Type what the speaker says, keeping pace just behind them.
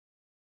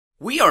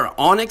We are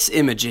Onyx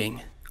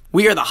Imaging.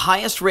 We are the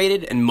highest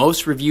rated and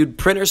most reviewed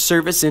printer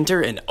service center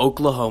in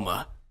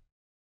Oklahoma.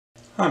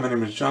 Hi, my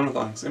name is John with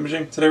Onyx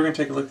Imaging. Today we're going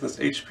to take a look at this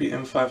HP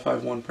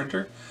M551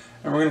 printer,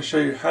 and we're going to show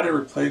you how to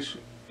replace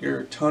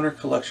your toner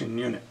collection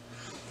unit.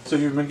 So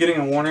if you've been getting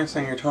a warning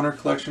saying your toner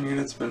collection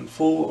unit's been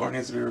full or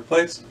needs to be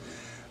replaced,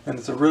 then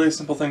it's a really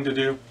simple thing to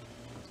do.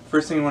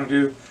 First thing you want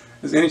to do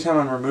is anytime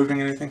I'm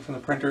removing anything from the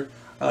printer,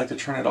 I like to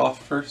turn it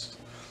off first.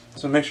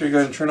 So make sure you go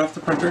ahead and turn off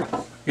the printer.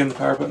 Again, the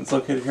power button's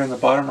located here on the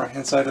bottom right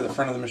hand side of the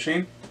front of the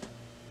machine.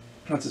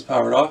 Once it's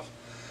powered off,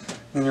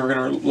 then you're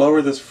going to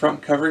lower this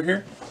front cover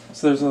here.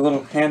 So there's a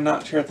little hand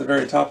notch here at the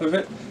very top of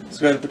it. So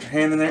go ahead and put your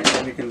hand in there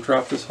and you can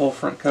drop this whole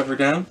front cover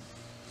down.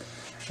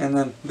 And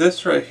then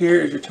this right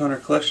here is your toner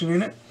collection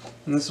unit,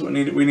 and this is what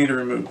we need to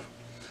remove.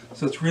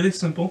 So it's really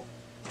simple.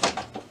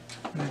 It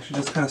actually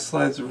just kind of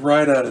slides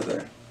right out of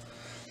there.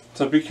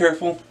 So be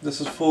careful, this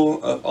is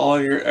full of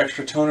all your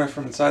extra toner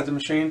from inside the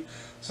machine.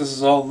 So this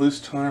is all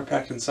loose toner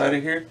packed inside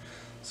of here.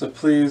 So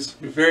please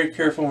be very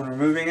careful when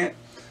removing it,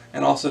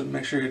 and also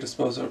make sure you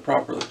dispose of it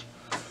properly.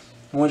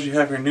 And once you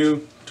have your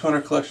new toner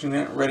collection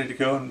unit ready to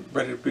go and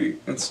ready to be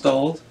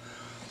installed,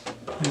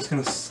 I'm just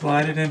going to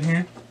slide it in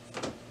here.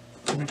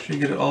 Make sure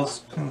you get it all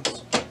kind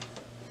of,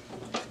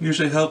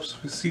 usually helps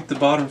if we seat the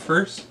bottom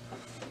first,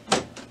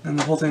 and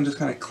the whole thing just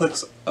kind of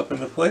clicks up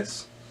into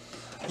place.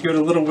 Give it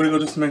a little wiggle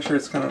just to make sure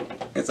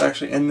it's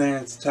actually in there,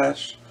 it's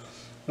attached.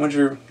 Once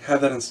you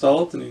have that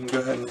installed, then you can go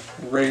ahead and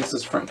raise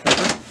this front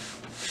cover.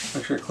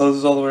 Make sure it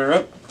closes all the way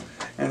up,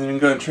 and then you can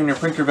go ahead and turn your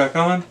printer back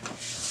on.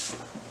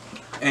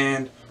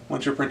 And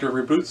once your printer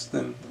reboots,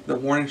 then the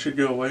warning should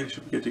go away. You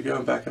should be good to go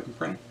and back up and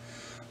print.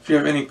 If you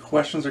have any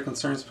questions or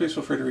concerns, please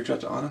feel free to reach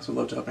out to Onyx. We'd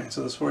love to help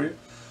answer this for you.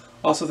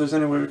 Also, if there's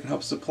any way we can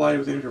help supply you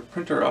with any of your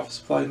printer or office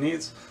supply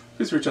needs,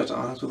 please reach out to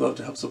Onyx. We'd love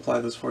to help supply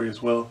this for you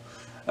as well.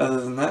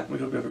 Other than that, we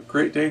hope you have a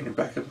great day and you're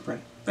back up and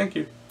printing. Thank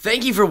you.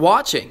 Thank you for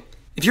watching.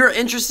 If you're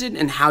interested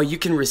in how you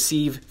can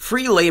receive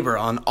free labor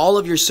on all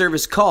of your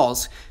service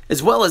calls,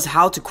 as well as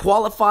how to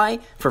qualify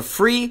for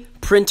free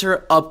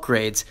printer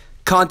upgrades,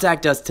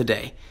 contact us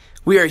today.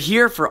 We are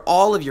here for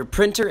all of your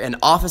printer and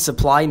office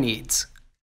supply needs.